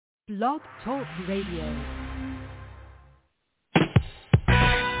Blog Talk Radio.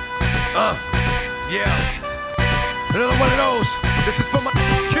 Yeah. Another one of those. This is for my Q.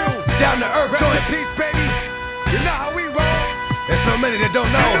 Down to earth, joy and peace, baby. You know how we roll. There's so many that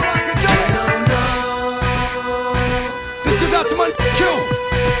don't know. You know I can do it. This is out to my Q.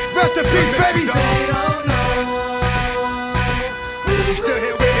 Rest in peace, baby. They don't know. You still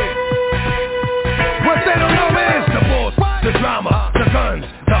here with me? What they don't know is the bulls, the drama, the guns,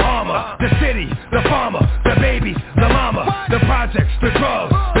 the armor, the city, the farmer, the baby, the mama, the projects, the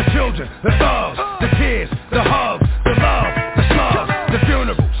drugs, the children, the thugs, the tears, the hugs, the love, the slugs, the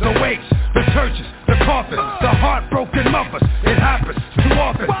funerals, the wakes, the churches, the coffins, the heartbroken mothers. It happens too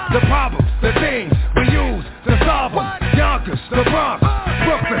often. The problems, the things we use to solve them. Yonkers, the Bronx,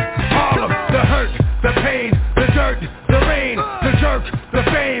 Brooklyn, Harlem, the hurt, the pain, the dirt, the rain, the jerk, the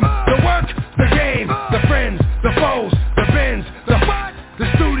fame, the work, the game, the friends, the foes, the bins, the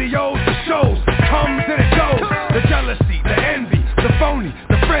studios, the shows, comes and it goes. The jealousy, the envy, the phony,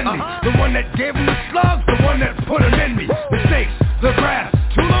 the friendly, the one that gave them the slugs, the one that put them in me. Mistakes, the grass,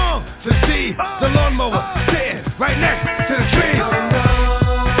 too long to see, the lawnmower sitting right next to the tree.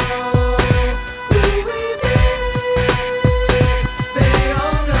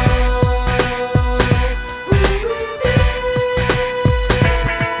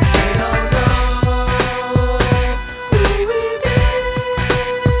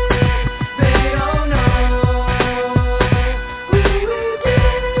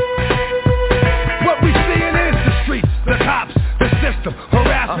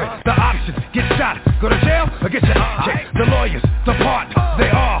 Go to jail or get your check. The lawyers, the part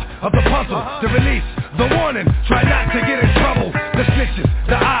they are of the puzzle. The release, the warning, try not to get in trouble. The snitches,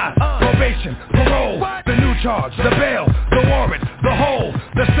 the eyes, probation, parole. The new charge, the bail, the warrant, the hole,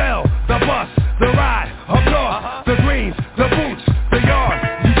 the cell, the bus, the ride up north. The greens, the boots, the yard,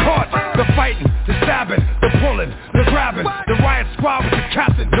 you caught. The fighting, the stabbing, the pulling, the grabbing. The riot squad with the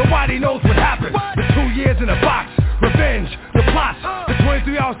captain, nobody knows what happened. The 2 years in a box, revenge, the plots. The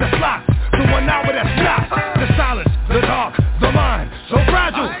 23 hours that's locked. The 1 hour that's not. The silence, the dark, the mind, so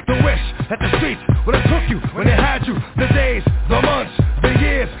fragile. The wish that the streets would have took you when they had you. The days, the months, the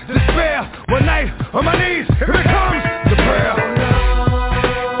years, despair. One night on my knees, here it comes, the prayer.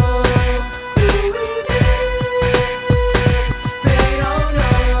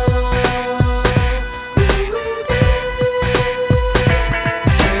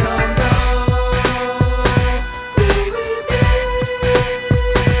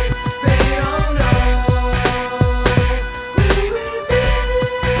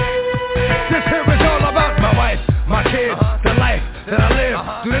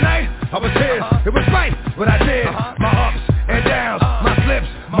 I was here, it was right what I did. My ups and downs, my slips,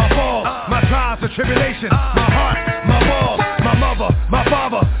 my falls, my trials and tribulations. My heart, my walls, my mother, my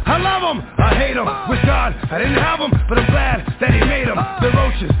father. I love them, I hate them. Wish God I didn't have them, but I'm glad that he made them. The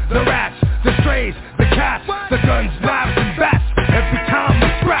roaches, the rats, the strays, the cats, the guns, knives and bats. Every time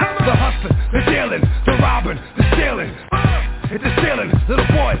I scrap, the hustling, the dealing, the robbing, the stealing. It's the stealing, little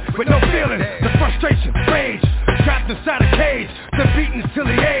boy with no feeling. The frustration, rage, trapped inside a cage. The beatings till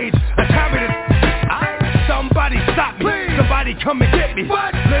the age. I carried it. Somebody stop me. Somebody come and get me.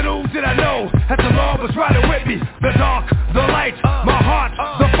 Little did I know that the Lord was riding with me. The dark, the light, my heart,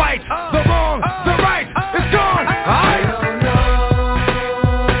 the fight, the wrong, the right. It's gone. I don't know.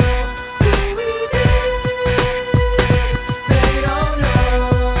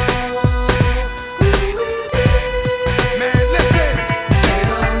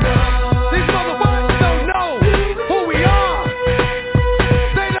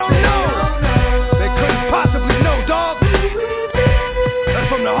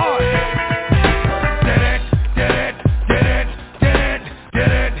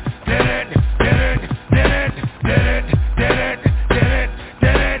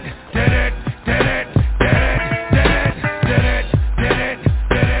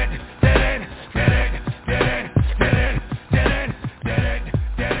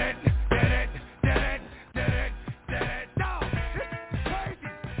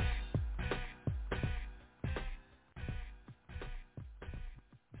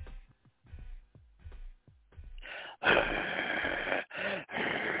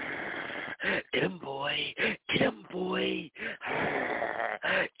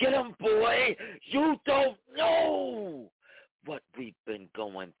 Get him, boy! You don't know what we've been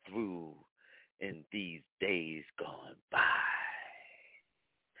going through in these days gone by.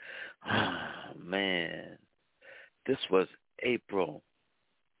 Oh, man. This was April.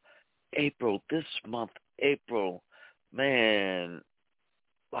 This month, April. Man,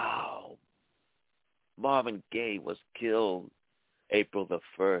 wow. Marvin Gaye was killed April the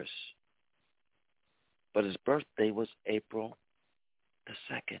 1st. But his birthday was April the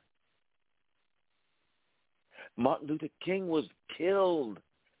 2nd. Martin Luther King was killed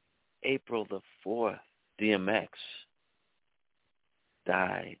April the 4th. DMX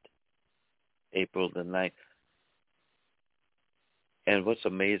died April the 9th. And what's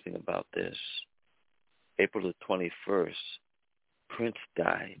amazing about this, April the 21st, Prince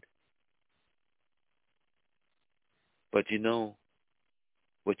died. But you know,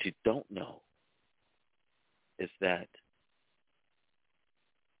 what you don't know is that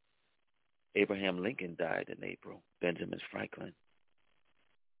Abraham Lincoln died in April, Benjamin Franklin.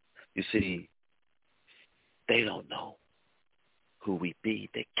 You see, they don't know who we be.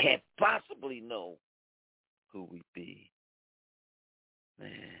 They can't possibly know who we be.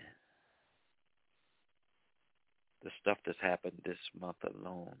 Man, the stuff that's happened this month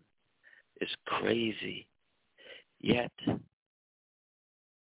alone is crazy. Yet,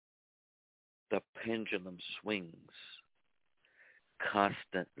 the pendulum swings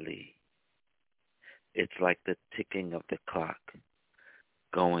constantly. It's like the ticking of the clock,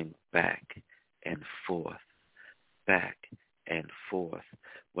 going back and forth, back and forth,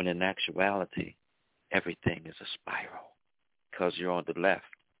 when in actuality, everything is a spiral. Because you're on the left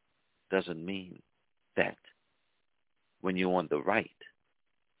doesn't mean that when you're on the right,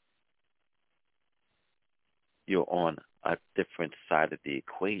 you're on a different side of the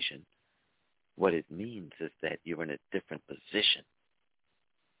equation. What it means is that you're in a different position.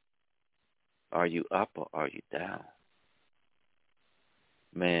 Are you up or are you down?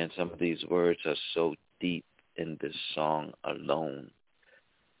 Man, some of these words are so deep in this song alone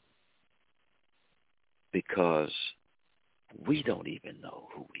because we don't even know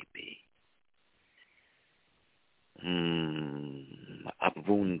who we be.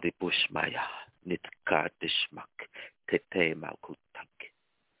 Abwundi bushmaya nitka dishmak tete malkutak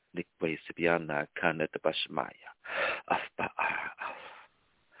nikwe sibiana kanet bashmaya afbaar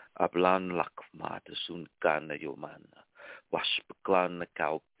ablan lakma desun kana yomana washbaklan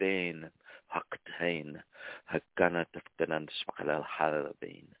kauben haktain hakana taftanan smakalal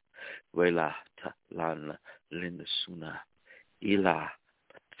halabin wela lan lindasuna ila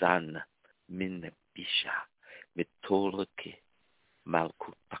zan min bisha mitolke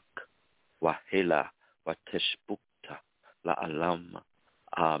malkutak wahela wateshbukta la alam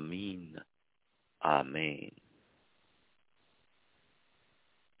amin amen.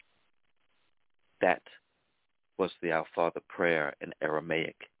 That was the Our Father prayer in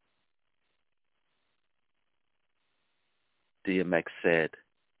Aramaic. DMX said,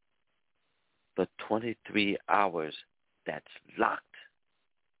 the 23 hours that's locked,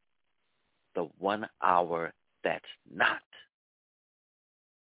 the 1 hour that's not,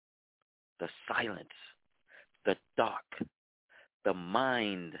 the silence, the dark, the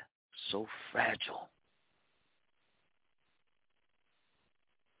mind so fragile.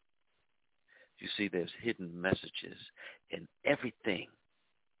 You see, there's hidden messages in everything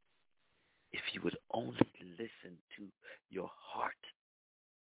if you would only listen to your heart.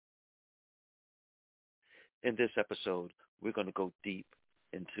 In this episode, we're going to go deep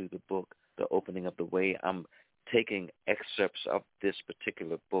into the book, The Opening of the Way. I'm taking excerpts of this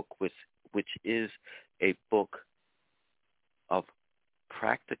particular book, which is a book of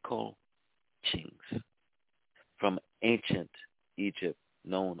practical teachings from ancient Egypt,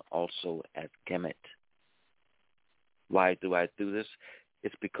 known also as Kemet. Why do I do this?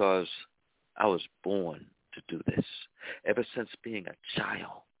 It's because I was born to do this. Ever since being a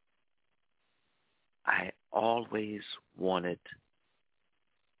child, I always wanted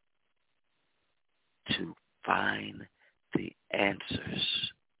to find the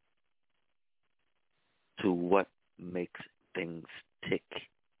answers to what makes things tick.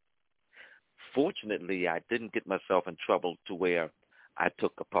 Fortunately, I didn't get myself in trouble to where I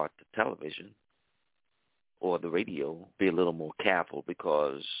took apart the television or the radio. Be a little more careful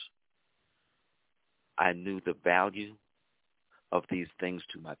because I knew the value of these things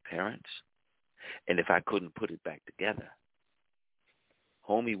to my parents. And if I couldn't put it back together,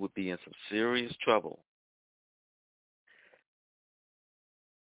 homie would be in some serious trouble.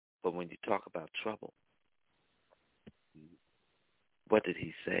 But when you talk about trouble, what did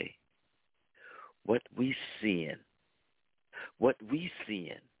he say? What we seeing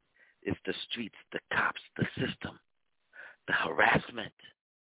is the streets, the cops, the system, the harassment,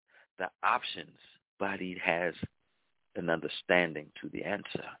 the options. Body has an understanding to the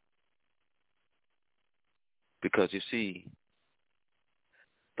answer. Because you see,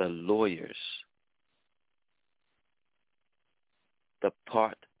 the lawyers, the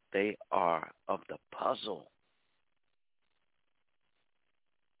part they are of the puzzle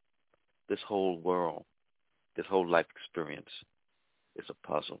this whole world, this whole life experience is a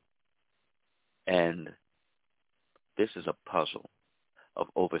puzzle. And this is a puzzle of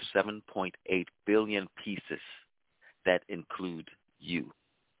over 7.8 billion pieces that include you.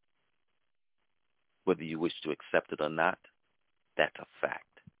 Whether you wish to accept it or not, that's a fact.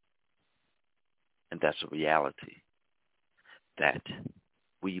 And that's a reality that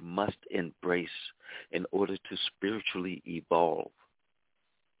we must embrace in order to spiritually evolve.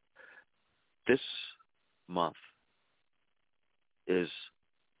 This month is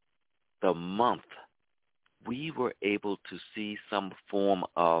the month we were able to see some form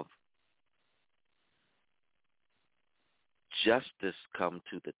of justice come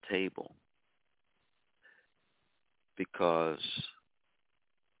to the table, because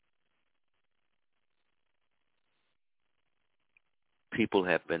people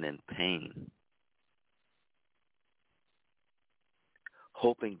have been in pain,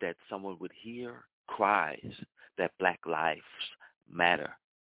 hoping that someone would hear cries that Black lives matter.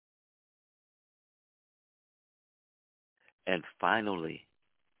 And finally,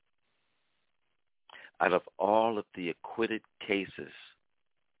 out of all of the acquitted cases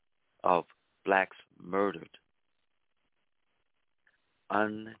of blacks murdered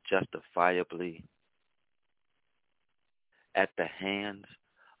unjustifiably at the hands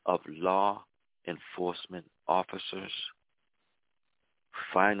of law enforcement officers,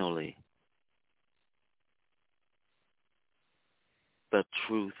 finally, the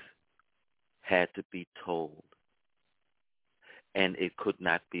truth had to be told, and it could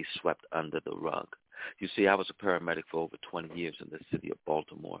not be swept under the rug. You see, I was a paramedic for over 20 years in the city of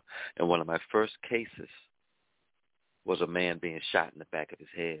Baltimore, and one of my first cases was a man being shot in the back of his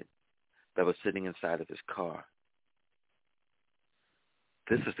head that was sitting inside of his car.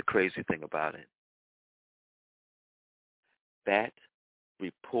 This is the crazy thing about it. That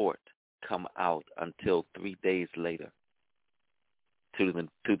report come out until 3 days later. To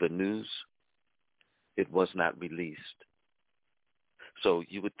the news, it was not released. So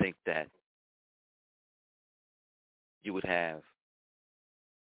you would think that you would have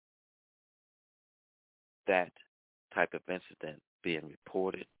that type of incident being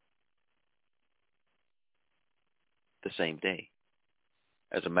reported the same day.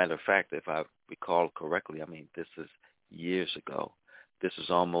 As a matter of fact, if I recall correctly, I mean, this is years ago. This is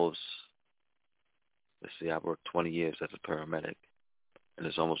almost, let's see, I worked 20 years as a paramedic, and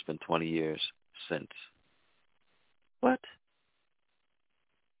it's almost been 20 years since. What?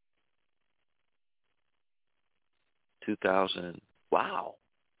 2000, wow.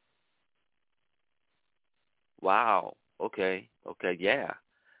 Wow. Okay, yeah.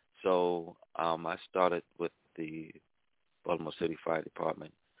 So I started with the Baltimore City Fire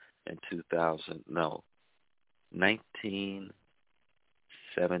Department in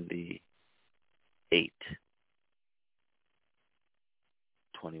 1978,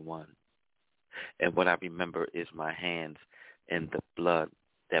 21. And what I remember is my hands in the blood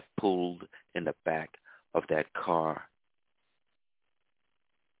that pooled in the back of that car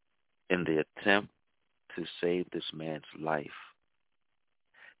in the attempt to save this man's life.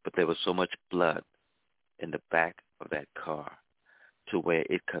 But there was so much blood in the back of that car to where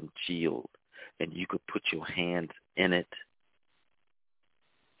it congealed, and you could put your hands in it,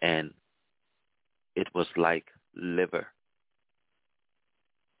 and it was like liver.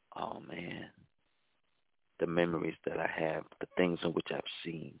 Oh, man. The memories that I have, the things in which I've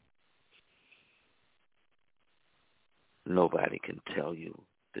seen. Nobody can tell you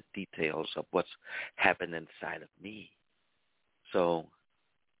the details of what's happened inside of me. So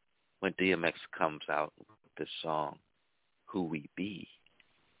when DMX comes out with this song, Who We Be,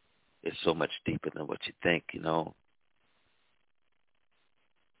 it's so much deeper than what you think, you know.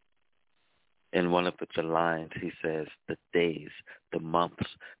 In one of the lines, he says, the days, the months,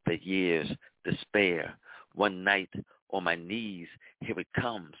 the years, despair. One night on my knees, here it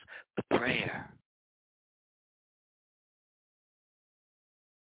comes, the prayer.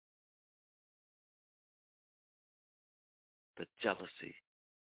 The jealousy,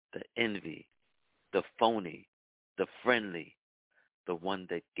 the envy, the phony, the friendly, the one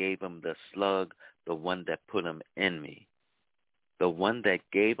that gave him the slug, the one that put him in me. The one that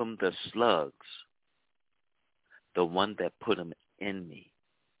gave him the slugs, the one that put him in me.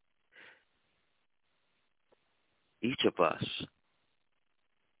 Each of us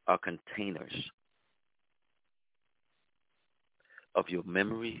are containers of your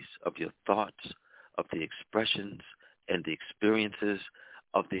memories, of your thoughts, of the expressions and the experiences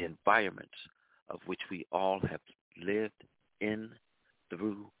of the environments of which we all have lived in,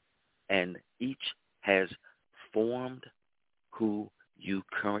 through, and each has formed who you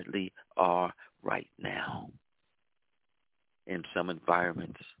currently are right now. In some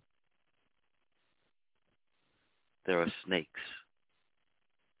environments, there are snakes,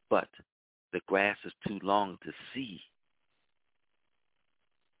 but the grass is too long to see.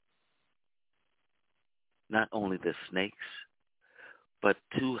 Not only the snakes, but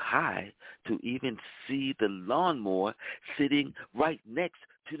too high to even see the lawnmower sitting right next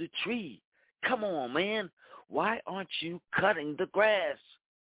to the tree. Come on, man. Why aren't you cutting the grass?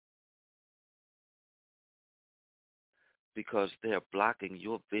 Because they're blocking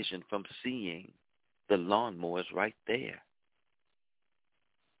your vision from seeing the lawnmowers right there.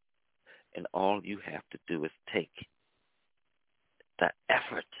 And all you have to do is take the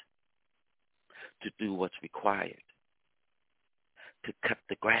effort to do what's required to cut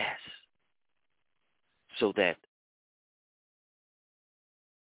the grass so that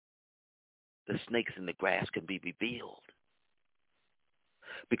the snakes in the grass can be revealed.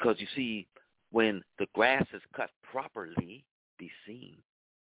 Because you see, when the grass is cut properly, be seen.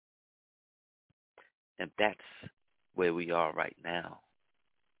 And that's where we are right now.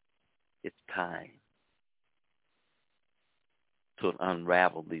 It's time to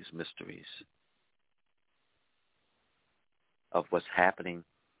unravel these mysteries of what's happening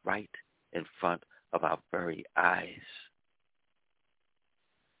right in front of our very eyes.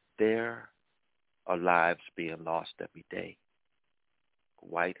 There are lives being lost every day.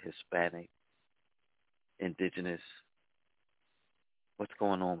 White, Hispanic, indigenous. What's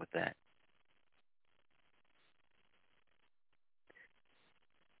going on with that?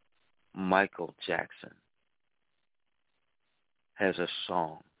 Michael Jackson has a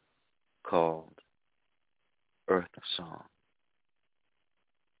song called Earth Song.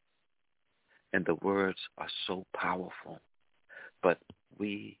 And the words are so powerful, but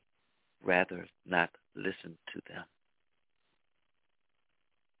we rather not listen to them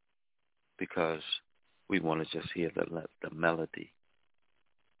because we want to just hear the melody,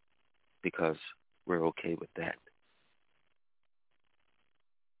 because we're okay with that.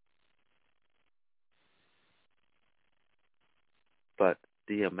 But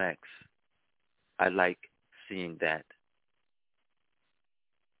DMX, I like seeing that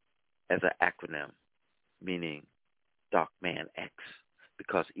as an acronym, meaning Dark Man X,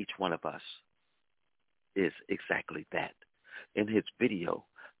 because each one of us is exactly that. In his video,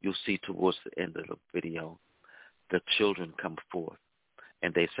 you'll see towards the end of the video, the children come forth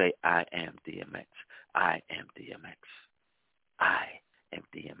and they say, I am DMX. I am DMX. I am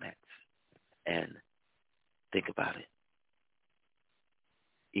DMX. And think about it.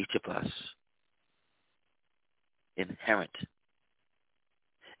 Each of us, inherent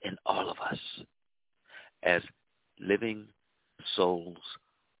in all of us, as living souls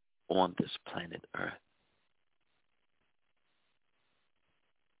on this planet Earth.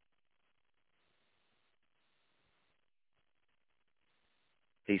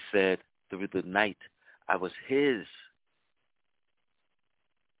 He said, through the night, I was his.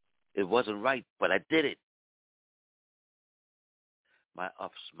 It wasn't right, but I did it. My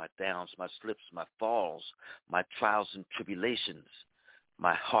ups, my downs, my slips, my falls, my trials and tribulations,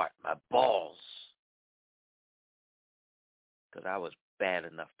 my heart, my balls. Because I was bad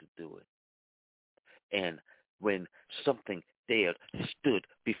enough to do it. And when something there stood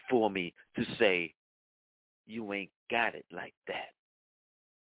before me to say, you ain't got it like that,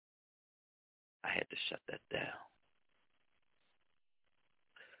 I had to shut that down.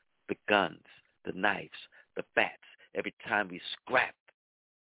 The guns, the knives, the bats, every time we scrap,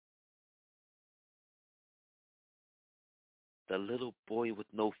 the little boy with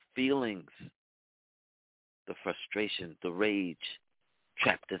no feelings, the frustration, the rage,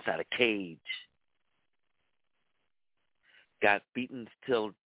 trapped inside a cage, got beaten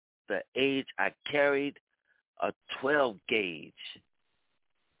till the age I carried a 12 gauge.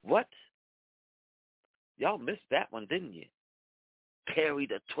 What? Y'all missed that one, didn't you?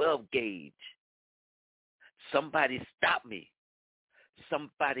 Carried a 12 gauge. Somebody stop me.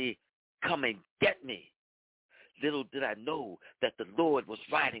 Somebody come and get me. Little did I know that the Lord was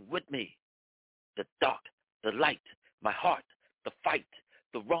riding with me. The dark, the light, my heart, the fight,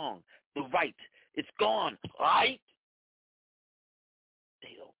 the wrong, the right. It's gone, right?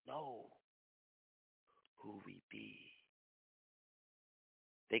 They don't know who we be.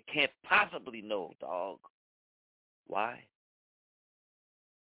 They can't possibly know, dog. Why?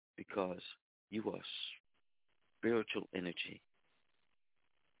 Because you are spiritual energy.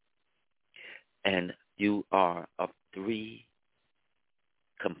 And you are of three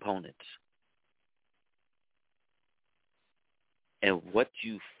components. And what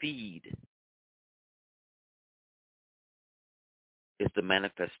you feed is the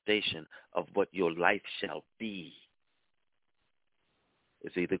manifestation of what your life shall be.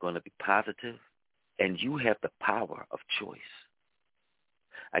 It's either going to be positive, and you have the power of choice.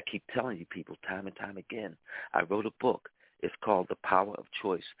 I keep telling you people time and time again, I wrote a book. It's called The Power of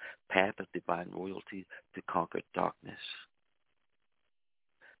Choice, Path of Divine Royalty to Conquer Darkness.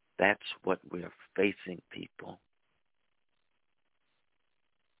 That's what we're facing, people.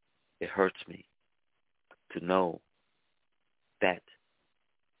 It hurts me to know that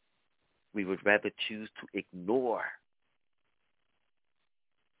we would rather choose to ignore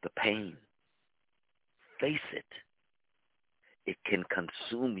the pain. Face it. It can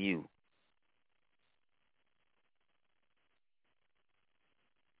consume you.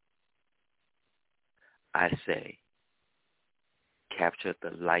 I say, capture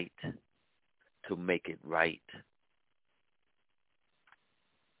the light to make it right.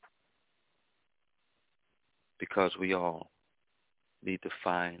 Because we all need to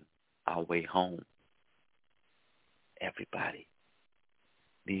find our way home. Everybody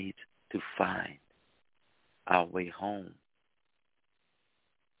needs to find our way home.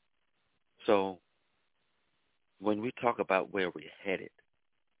 So when we talk about where we're headed,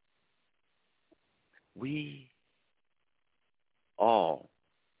 we all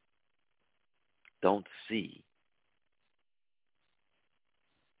don't see.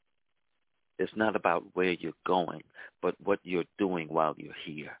 It's not about where you're going, but what you're doing while you're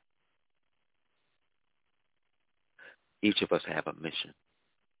here. Each of us have a mission.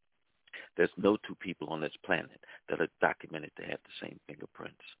 There's no two people on this planet that are documented to have the same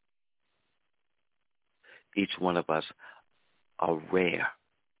fingerprints. Each one of us are rare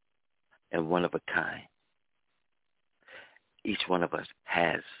and one of a kind. Each one of us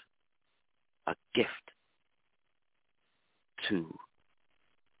has a gift to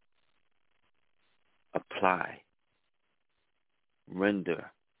apply,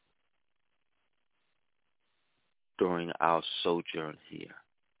 render during our sojourn here.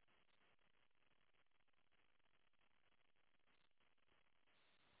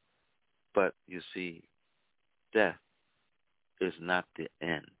 But you see, death is not the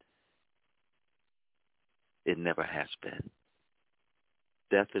end. It never has been.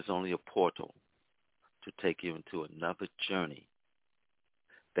 Death is only a portal to take you into another journey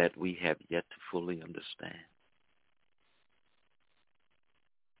that we have yet to fully understand.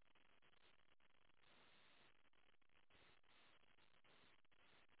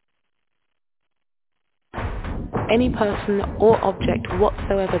 Any person or object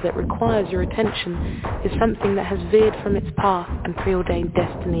whatsoever that requires your attention is something that has veered from its path and preordained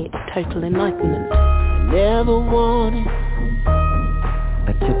destiny to total enlightenment. I never wanted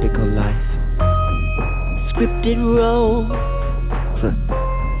a typical life. Scripted role,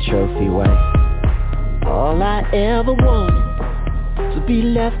 trophy wife. All I ever wanted to be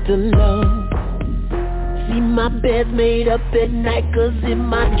left alone. See my bed made up at night, 'cause in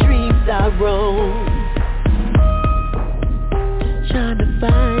my dreams I roam. Trying to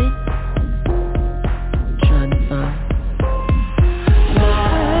find my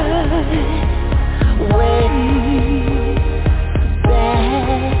way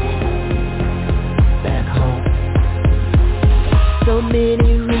back home. So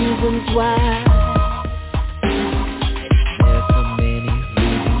many reasons why. There's so many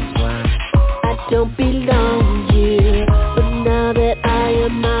reasons why I don't belong here, but now that I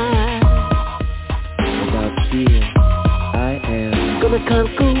am mine, without fear I am gonna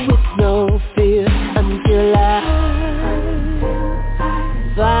conquer with no fear until I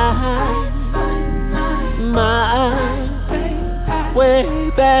find my way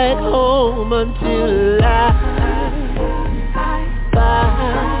back home. Until I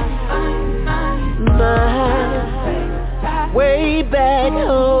find my way back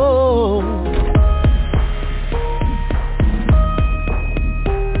home.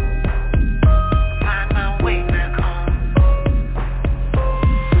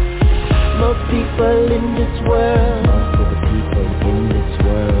 People in this world, most of the people in this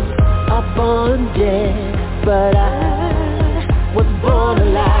world are born dead, but I was born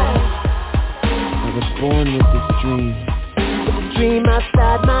alive. I was born with this dream, with a dream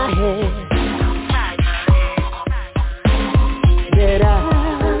outside my head, that I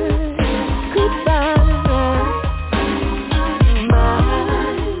could find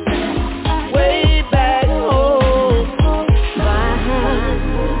my way back home.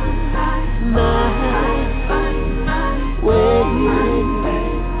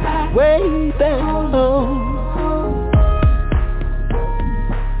 Way back home.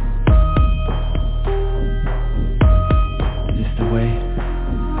 Is this the way?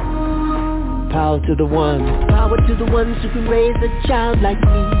 Power to to the ones. Power to the ones who can raise a child like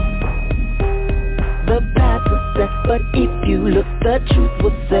me. The path was set, but if you look, the truth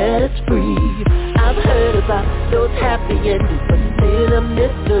will set us free. I've heard about those happy endings, but still a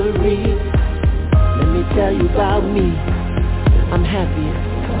mystery. Let me tell you about me. I'm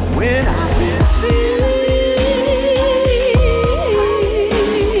happiest when I'm free.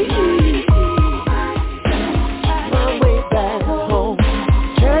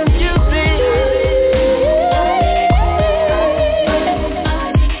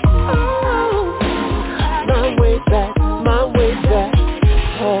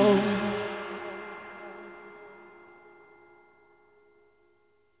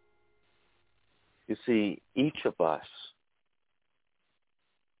 You see, each of us,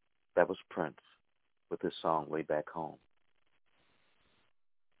 that was Prince with his song Way Back Home.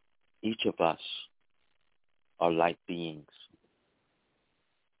 Each of us are light beings.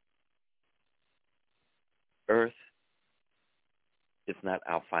 Earth is not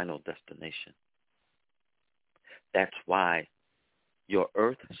our final destination. That's why your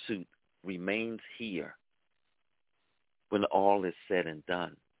Earth suit remains here when all is said and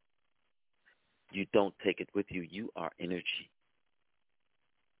done. You don't take it with you. You are energy.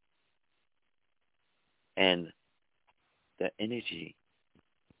 And the energy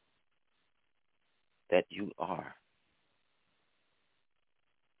that you are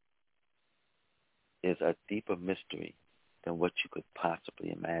is a deeper mystery than what you could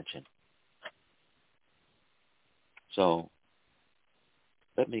possibly imagine. So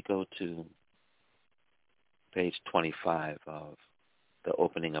let me go to page 25 of The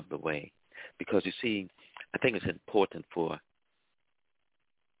Opening of the Way. Because you see, I think it's important for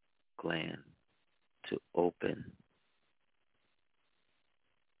Glenn to open,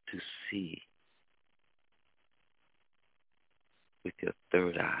 to see with your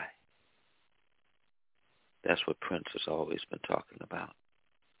third eye. That's what Prince has always been talking about.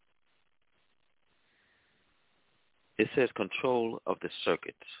 It says control of the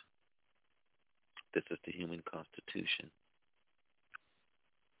circuits. This is the human constitution.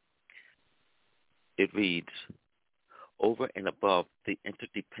 It reads, over and above the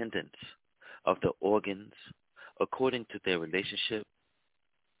interdependence of the organs according to their relationship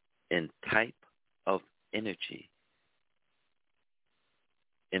in type of energy,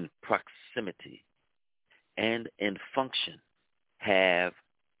 in proximity, and in function, have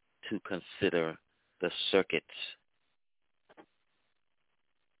to consider the circuits.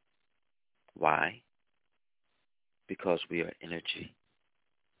 Why? Because we are energy.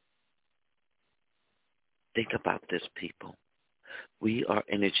 Think about this, people. We are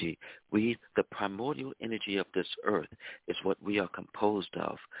energy. The primordial energy of this earth is what we are composed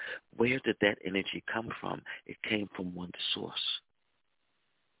of. Where did that energy come from? It came from one source.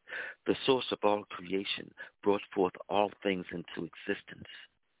 The source of all creation brought forth all things into existence.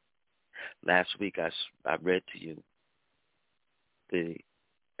 Last week I read to you the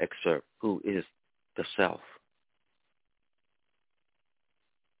excerpt, who is the self.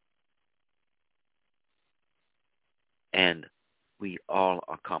 And we all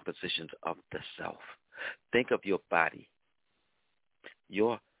are compositions of the self. Think of your body.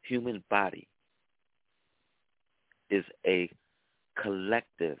 Your human body is a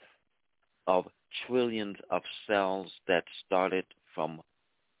collective of trillions of cells that started from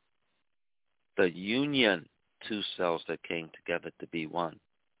the union, two cells that came together to be one.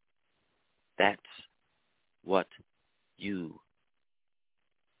 That's what you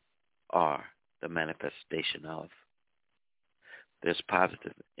are the manifestation of. There's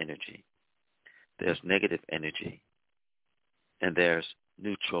positive energy, there's negative energy, and there's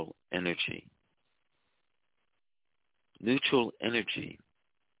neutral energy. Neutral energy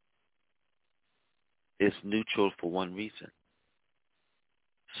is neutral for one reason: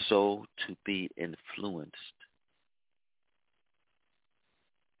 so to be influenced,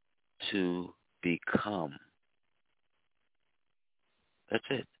 to become. That's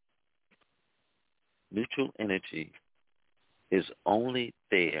it. Neutral energy is only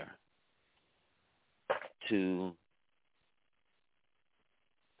there to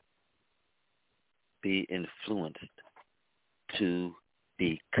be influenced, to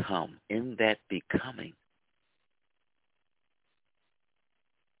become. In that becoming,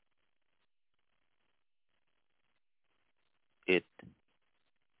 it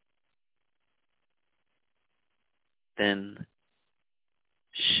then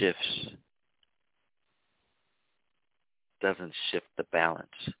shifts, doesn't shift the balance,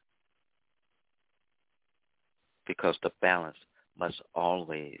 because the balance must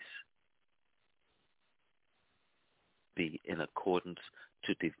always be in accordance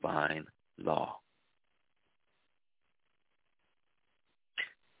to divine law.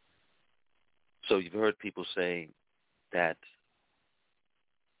 So you've heard people say that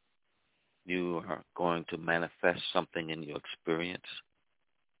you are going to manifest something in your experience.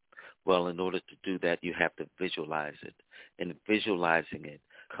 Well, in order to do that, you have to visualize it. And visualizing it,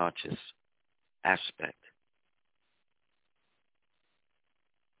 conscious aspect,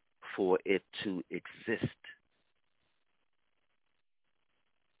 for it to exist.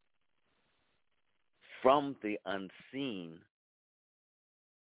 From the unseen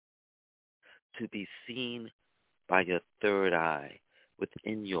to be seen by your third eye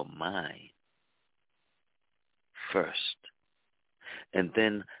within your mind first. And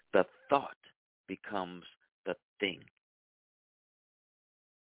then the thought becomes the thing.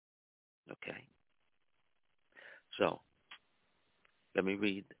 Okay? So, let me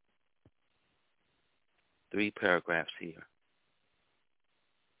read 3 paragraphs here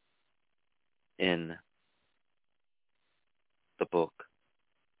in the book,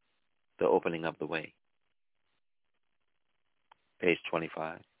 The Opening of the Way. Page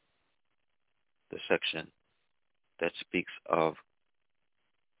 25, the section that speaks of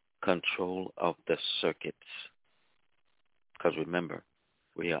control of the circuits. Because remember,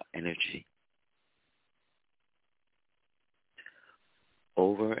 we are energy.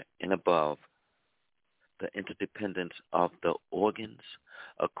 Over and above the interdependence of the organs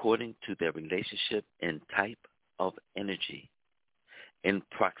according to their relationship and type of energy, in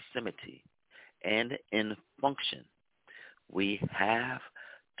proximity, and in function, we have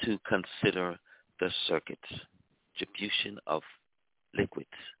to consider the circuits. Distribution of liquids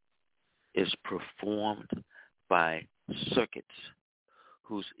is performed by circuits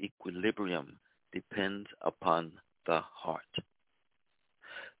whose equilibrium depends upon the heart.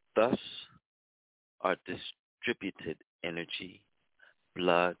 Thus are distributed energy,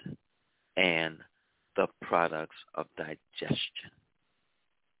 blood, and the products of digestion.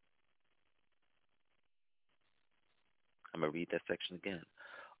 I'm going to read that section again.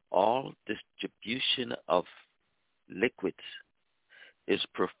 All distribution of liquids is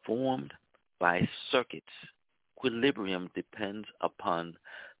performed by circuits. Equilibrium depends upon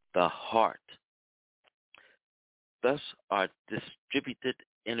the heart. Thus are distributed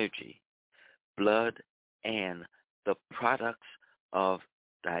energy, blood, and the products of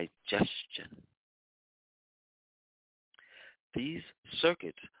digestion. These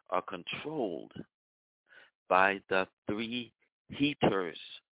circuits are controlled by the 3 heaters.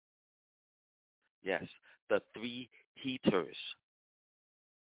 Yes, the 3 heaters.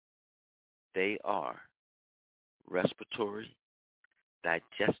 They are respiratory,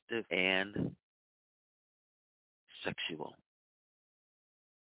 digestive, and sexual,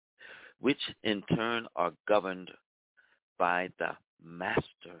 which in turn are governed by the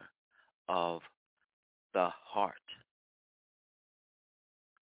master of the heart.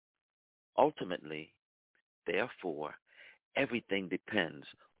 Ultimately, therefore, everything depends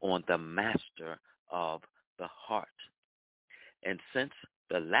on the master of the heart. And since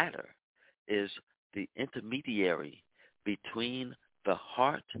the latter is the intermediary between the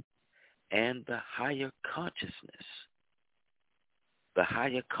heart and the higher consciousness, the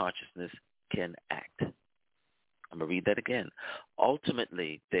higher consciousness can act. I'm going to read that again.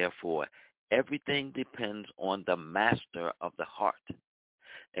 Ultimately, therefore, everything depends on the master of the heart.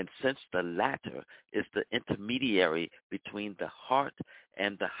 And since the latter is the intermediary between the heart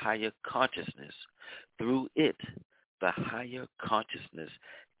and the higher consciousness, through it, the higher consciousness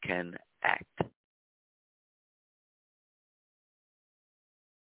can act.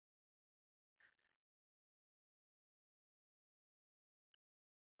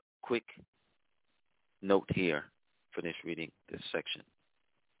 Quick note here, finish reading this section.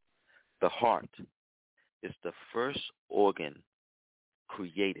 The heart is the first organ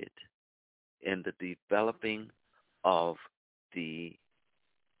created in the developing of the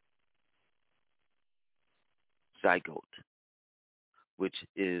zygote, which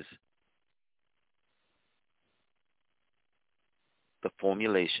is the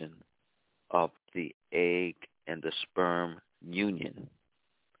formulation of the egg and the sperm union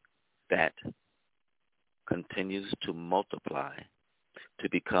that continues to multiply to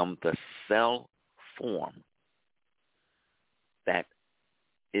become the cell form that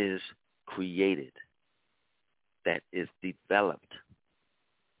is created, that is developed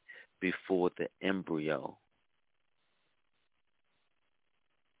before the embryo.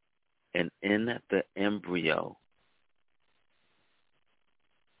 And in the embryo,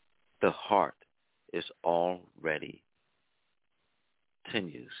 the heart is already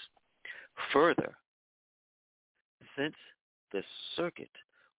tenuous. Further, since the circuit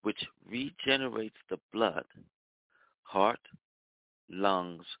which regenerates the blood, heart,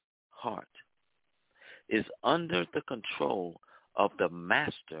 lungs, heart, is under the control of the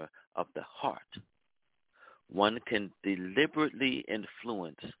master of the heart, one can deliberately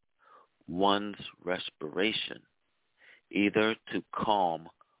influence one's respiration, either to calm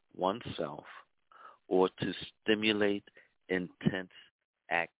oneself or to stimulate intense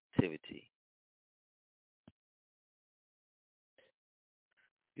activity.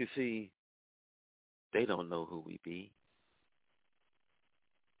 You see, they don't know who we be,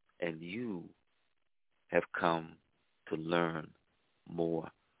 and you have come to learn more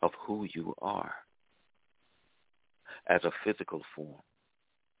of who you are. As a physical form,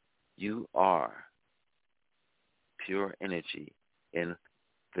 you are pure energy in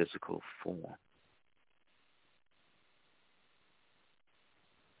physical form.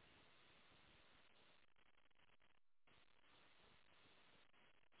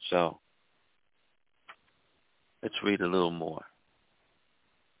 So, let's read a little more.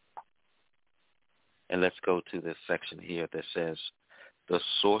 And let's go to this section here that says, the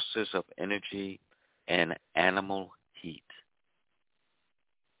sources of energy and animal heat.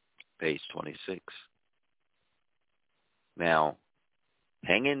 Page 26. Now,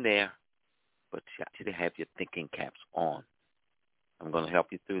 hang in there, but you have to have your thinking caps on. I'm going to help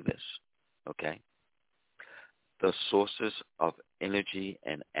you through this, okay? The sources of energy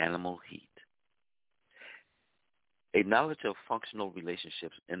and animal heat. A knowledge of functional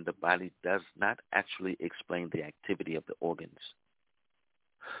relationships in the body does not actually explain the activity of the organs,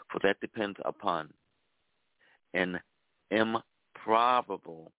 for that depends upon an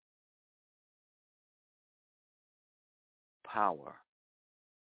improbable power,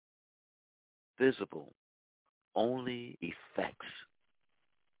 visible only effects,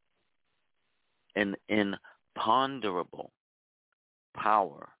 an imponderable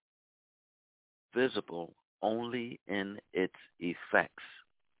power, visible only in its effects.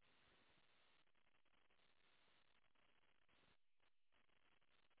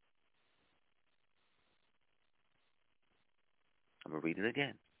 I'm going to read it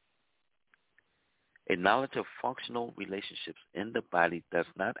again. A knowledge of functional relationships in the body does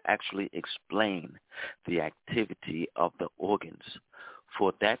not actually explain the activity of the organs,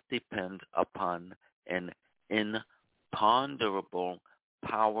 for that depends upon an imponderable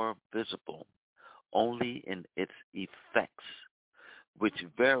power visible only in its effects, which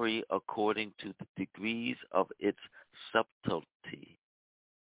vary according to the degrees of its subtlety.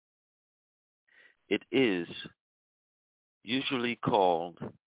 It is usually called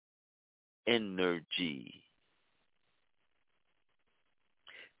energy,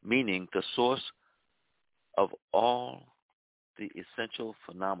 meaning the source of all the essential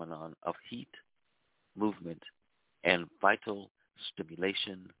phenomenon of heat, movement, and vital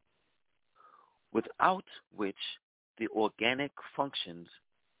stimulation, without which the organic functions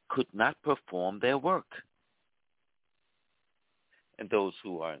could not perform their work. And those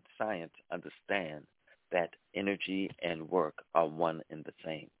who are in science understand that energy and work are one and the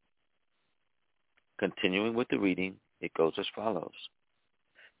same. Continuing with the reading, it goes as follows.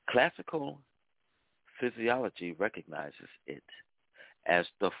 Classical physiology recognizes it as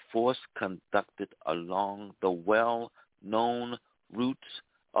the force conducted along the well-known routes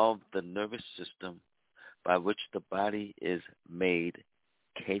of the nervous system by which the body is made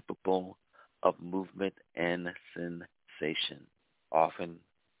capable of movement and sensation, often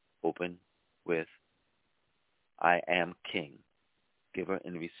open with, I am king, giver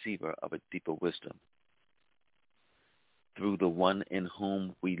and receiver of a deeper wisdom, through the one in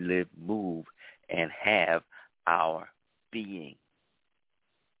whom we live, move, and have our being.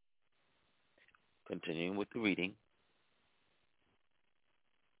 Continuing with the reading,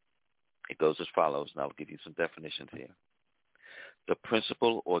 it goes as follows, and I'll give you some definitions here. The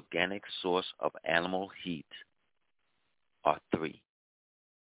principal organic source of animal heat are three.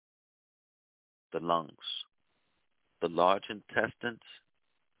 The lungs, the large intestines,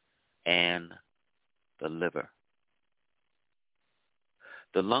 and the liver.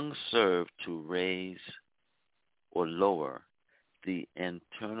 The lungs serve to raise or lower the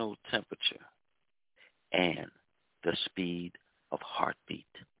internal temperature and the speed of heartbeat.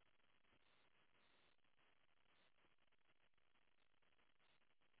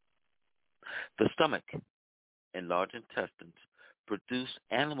 The stomach and large intestines produce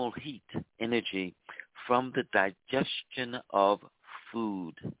animal heat energy from the digestion of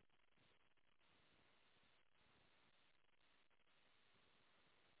food.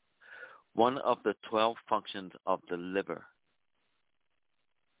 One of the 12 functions of the liver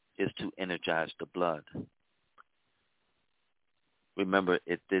is to energize the blood. Remember,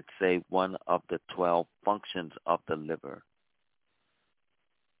 it did say one of the 12 functions of the liver.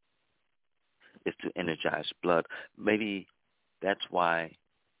 is to energize blood. Maybe that's why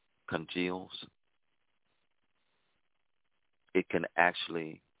congeals. It can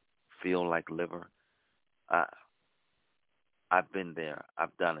actually feel like liver. I've been there.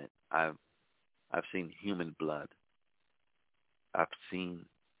 I've done it. I've seen human blood. I've seen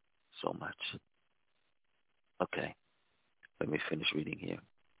so much. Okay, let me finish reading here.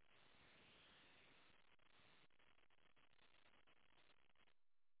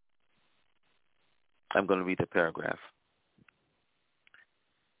 I'm going to read the paragraph.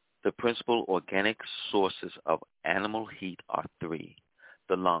 The principal organic sources of animal heat are three: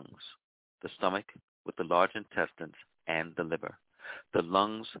 the lungs, the stomach with the large intestines, and the liver. The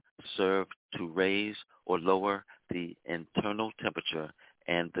lungs serve to raise or lower the internal temperature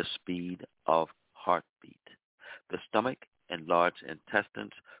and the speed of heartbeat. The stomach and large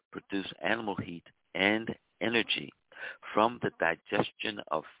intestines produce animal heat and energy from the digestion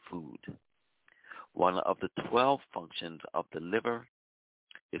of food. One of the 12 functions of the liver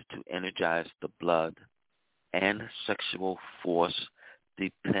is to energize the blood, and sexual force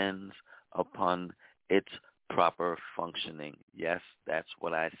depends upon its proper functioning. Yes, that's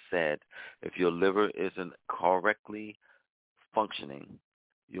what I said. If your liver isn't correctly functioning,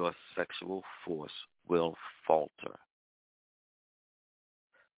 your sexual force will falter.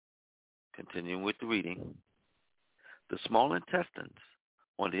 Continuing with the reading. The small intestines,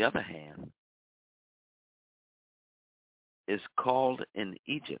 on the other hand, is called in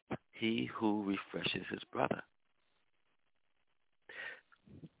Egypt he who refreshes his brother,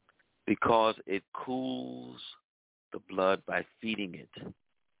 because it cools the blood by feeding it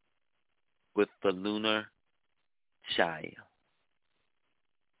with the lunar chyle,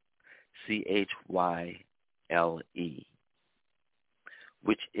 Chyle,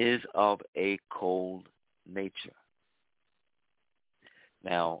 which is of a cold nature.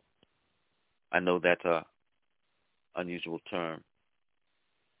 Now, I know that's a unusual term.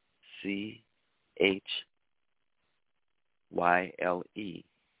 Chyle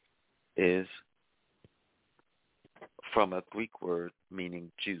is from a Greek word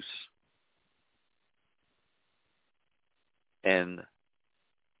meaning juice. And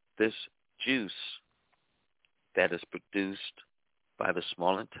this juice that is produced by the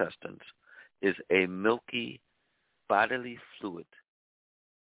small intestines is a milky bodily fluid,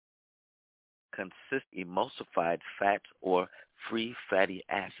 consists emulsified fats or free fatty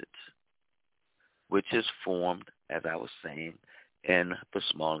acids, which is formed, as I was saying, in the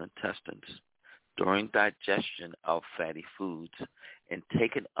small intestines during digestion of fatty foods and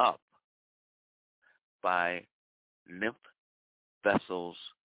taken up by lymph vessels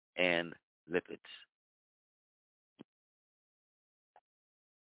and lipids.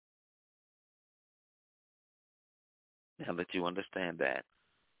 Now that you understand that,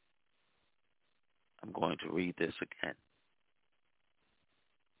 I'm going to read this again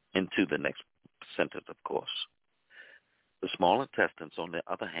into the next sentence, of course. The small intestines, on the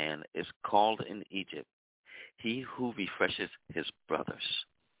other hand, is called in Egypt he who refreshes his brothers,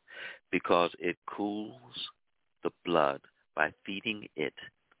 because it cools the blood by feeding it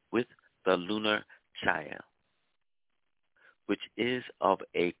with the lunar chyle, which is of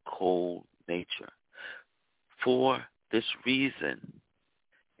a cold nature. For this reason,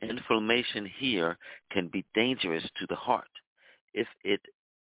 inflammation here can be dangerous to the heart if it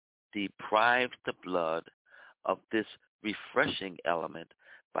deprives the blood of this refreshing element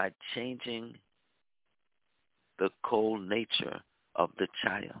by changing the cold nature of the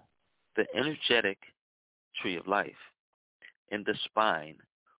chyle. The energetic tree of life in the spine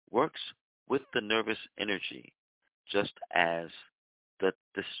works with the nervous energy, just as the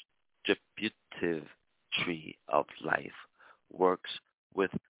distributive tree of life works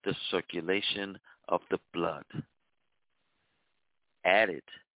with the circulation of the blood, added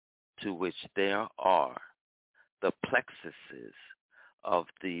to which there are the plexuses of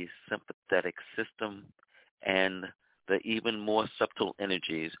the sympathetic system and the even more subtle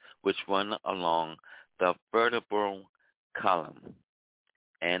energies which run along the vertebral column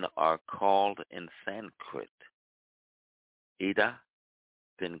and are called in Sanskrit Ida,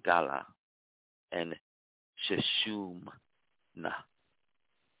 Pingala, and Sushumna.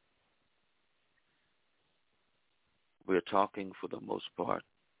 We're talking for the most part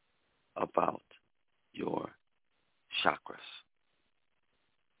about your chakras.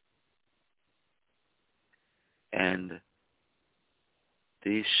 And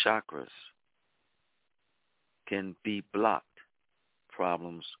these chakras can be blocked,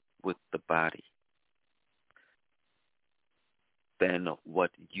 problems with the body, than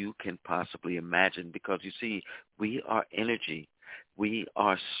what you can possibly imagine. Because you see, we are energy. We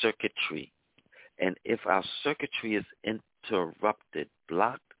are circuitry. And if our circuitry is interrupted,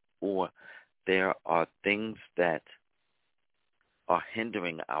 blocked, or there are things that are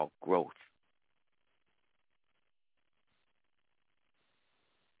hindering our growth,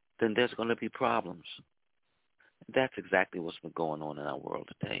 then there's going to be problems. And that's exactly what's been going on in our world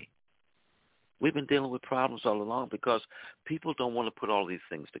today. We've been dealing with problems all along because people don't want to put all these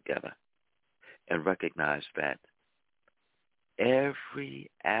things together and recognize that every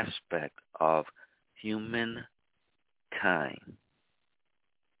aspect of humankind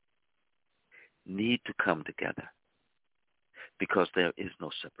need to come together because there is no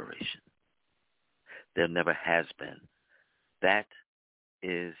separation. There never has been. That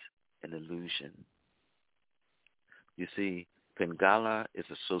is an illusion. You see, Pingala is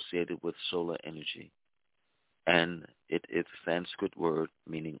associated with solar energy, and it is a Sanskrit word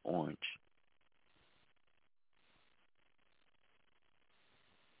meaning orange.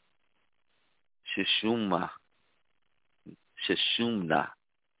 Shishumna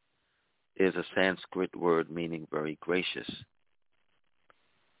is a Sanskrit word meaning very gracious.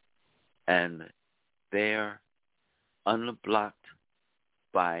 And they're unblocked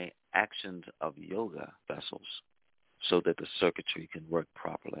by actions of yoga vessels so that the circuitry can work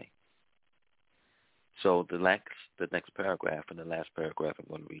properly. So the next paragraph and the last paragraph I'm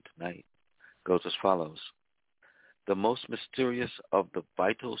going to read tonight goes as follows. The most mysterious of the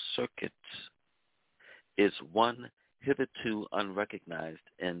vital circuits is one hitherto unrecognized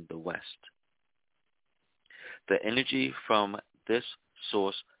in the West. The energy from this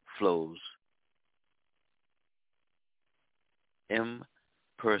source flows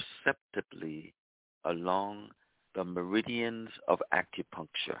imperceptibly along the meridians of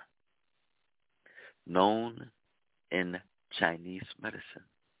acupuncture, known in Chinese medicine.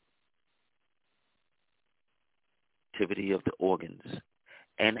 Activity of the organs,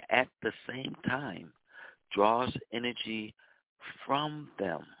 and at the same time draws energy from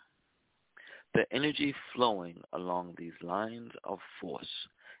them. The energy flowing along these lines of force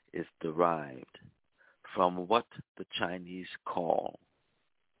is derived from what the Chinese call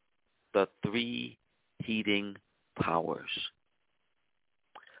the three heating powers,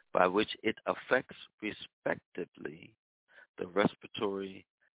 by which it affects respectively the respiratory,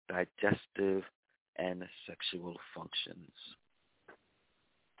 digestive, and sexual functions.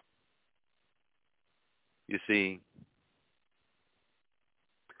 You see,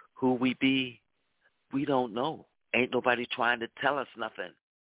 who we be, we don't know. Ain't nobody trying to tell us nothing.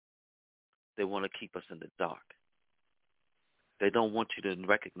 They want to keep us in the dark. They don't want you to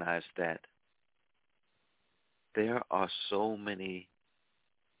recognize that there are so many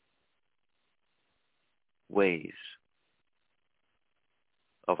ways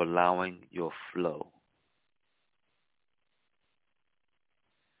of allowing your flow.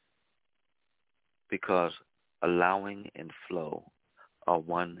 Because allowing and flow are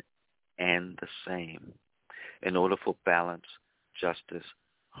one and the same. In order for balance, justice,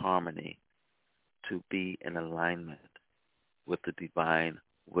 harmony to be in alignment with the divine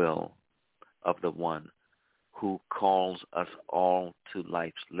will of the one who calls us all to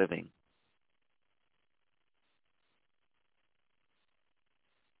life's living.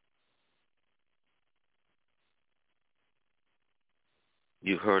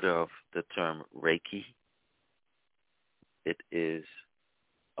 You've heard of the term Reiki. It is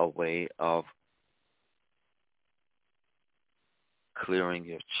a way of clearing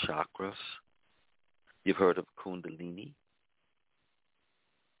your chakras. You've heard of Kundalini.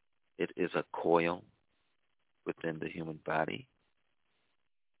 It is a coil within the human body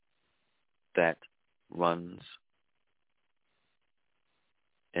that runs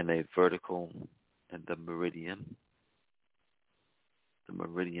in a vertical in the meridian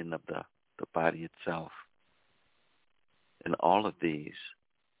of the body itself. And all of these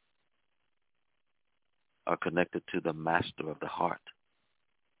are connected to the master of the heart.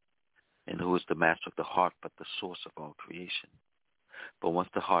 And who is the master of the heart but the source of all creation? But once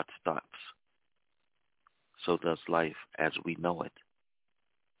the heart stops, so does life as we know it.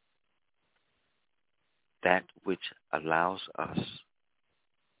 That which allows us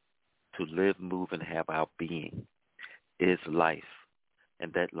to live, move, and have our being is life.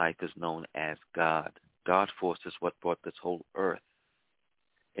 And that life is known as God. God force is what brought this whole earth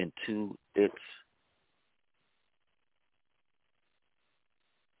into its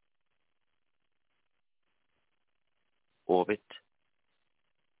orbit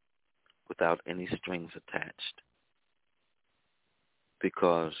without any strings attached.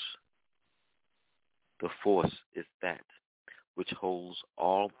 Because the force is that which holds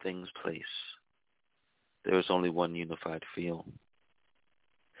all things place. There is only one unified field.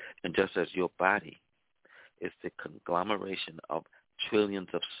 And just as your body is the conglomeration of trillions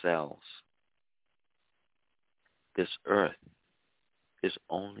of cells, this earth is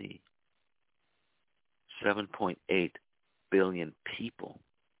only 7.8 billion people,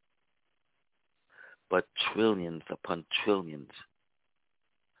 but trillions upon trillions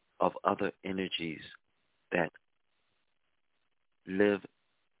of other energies that live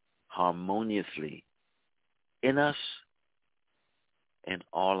harmoniously in us and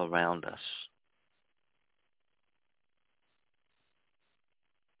all around us.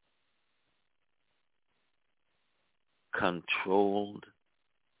 Controlled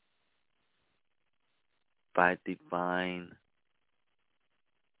by divine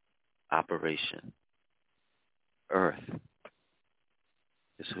operation. Earth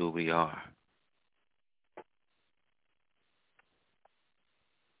is who we are.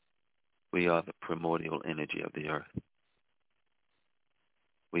 We are the primordial energy of the earth.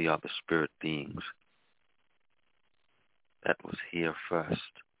 We are the spirit beings that was here first.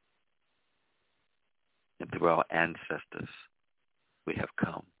 And through our ancestors, we have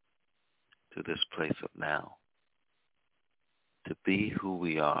come to this place of now, to be who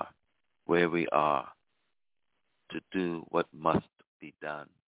we are, where we are, to do what must be done.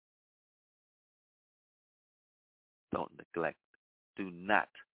 Do not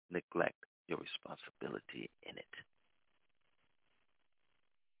neglect your responsibility in it.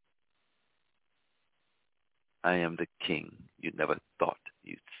 I am the king you never thought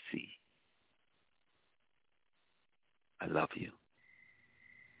you'd see. I love you.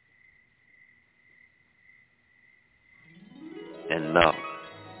 And love.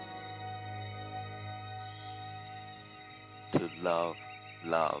 To love,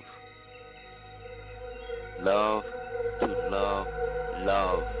 love. Love to love,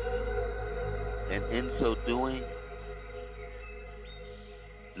 love. And in so doing,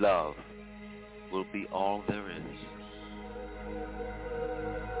 love will be all there is.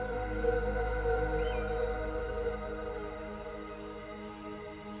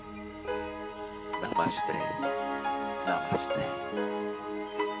 Namaste. Namaste.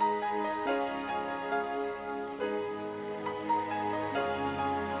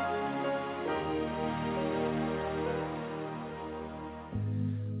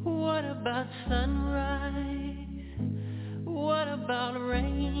 What about sunrise? What about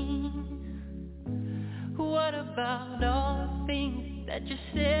rain? What about all the things that you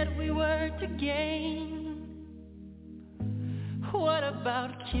said we were to gain? What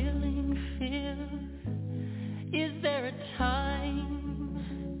about killing fears? Is there a time?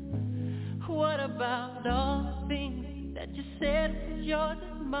 What about all the things that you said was yours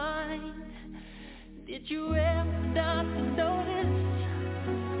and mine? Did you ever stop to notice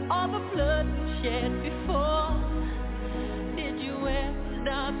all the blood we shed before? Did you ever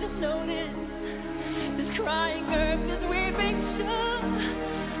stop to notice this crying earth, this weeping sun?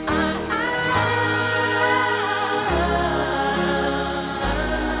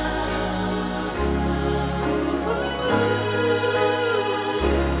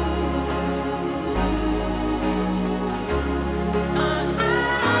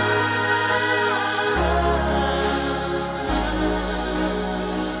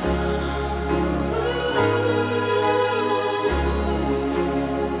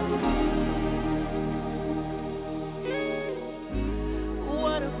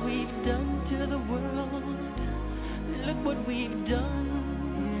 What we've done.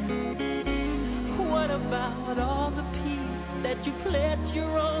 What about all the peace that you pledged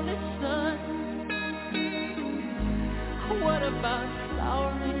your only son? What about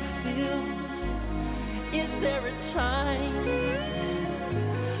flowering fields? Is there a time?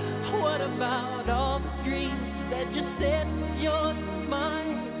 What about all the dreams that you said was yours and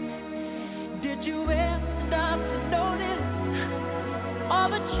mine? Did you ever stop to notice all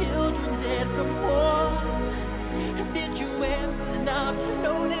the children dead from war? Did you ever stop to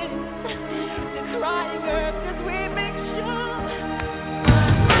notice the crying earth as we